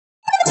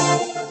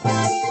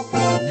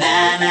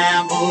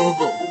na boo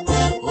boo.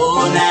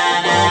 Oh na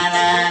na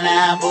na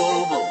na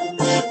boo boo.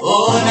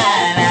 Oh na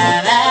na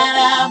na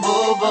na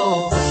boo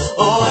boo.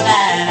 Oh na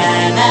na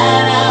na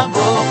na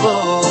boo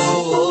boo.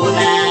 Oh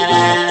na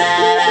na na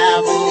na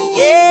boo boo.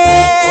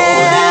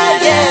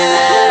 Yeah, yeah.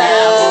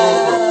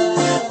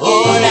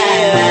 Oh na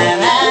na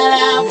na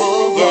na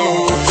boo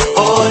boo.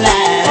 Oh na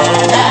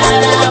na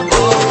na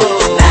boo boo.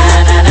 Na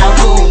na na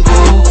boom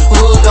boom.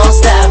 Who gon'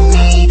 stop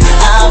me?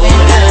 I'm in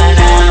love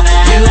now.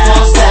 You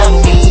won't stop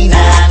me.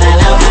 Na na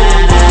na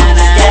boom boom.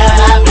 Got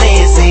my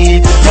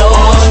blessing. No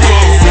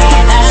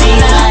missing. She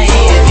my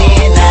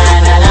heaven. Na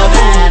na na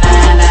boom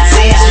boom.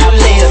 Since you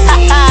left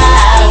me,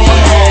 I've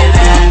been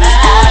heaven.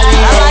 I've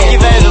been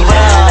heaven.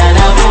 Na na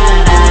na boom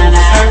boom.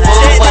 Hurt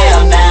for a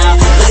while now.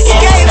 Look at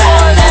me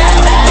smile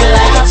now. Feel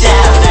like a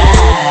child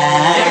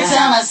now. Every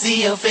time I see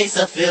your face,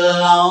 I feel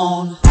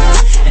alone.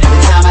 And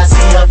every time I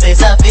see your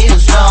face, I feel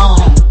strong.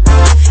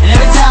 And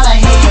every time I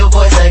hear your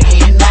voice, I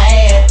get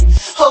mad.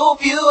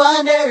 Hope you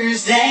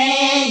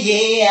understand,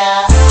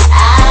 yeah.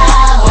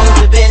 I hope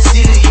the best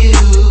to you,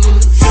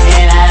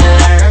 and I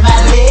learned my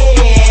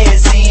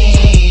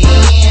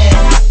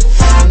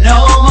lesson. No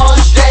more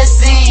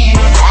stressing.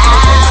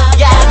 I've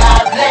got my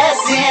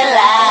blessing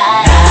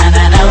like na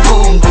na na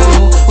boom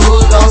boom.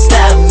 Who's gon'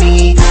 stop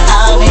me?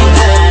 I'm in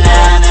love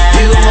now.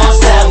 You won't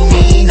stop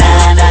me. Na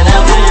na na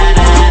boom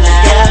boom.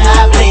 Got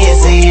my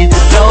blessing.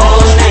 No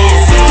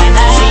missing.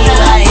 She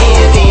my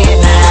heaven.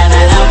 Na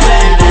na na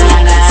boom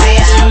boom.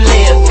 Since you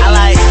left me,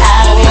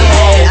 I've been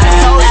happy.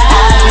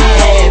 I've been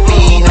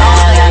happy. Na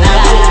na na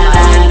boom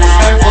boom.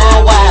 Hurt for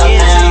a while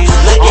now.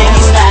 Look at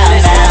me smile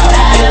now.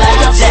 Feel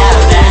like a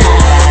child now.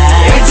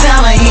 Every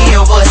time I hear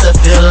your voice, I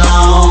feel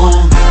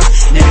alone.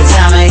 And every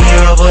time I hear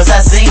your voice, I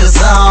sing a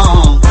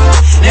song.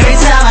 And every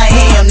time I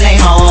hear your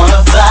name, I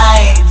wanna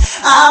fight.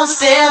 I'm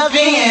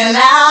stepping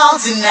out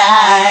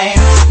tonight.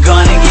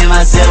 Gonna give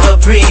myself a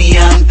pretty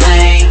young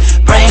thing.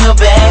 Bring her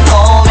back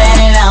home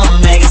and I'ma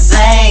make her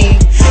sing.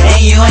 And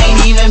you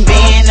ain't even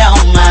been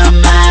on my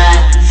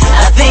mind.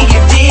 I think you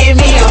did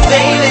me a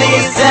favor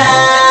this time.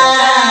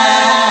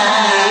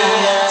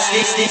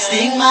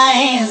 Stick my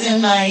hands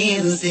in my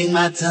ears and stick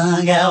my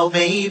tongue out,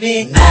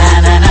 baby. Na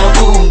na na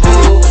boom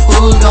boom.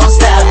 Who's gon'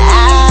 stop me?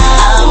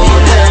 I'm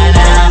in love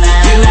now.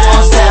 You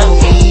won't stop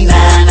me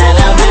now.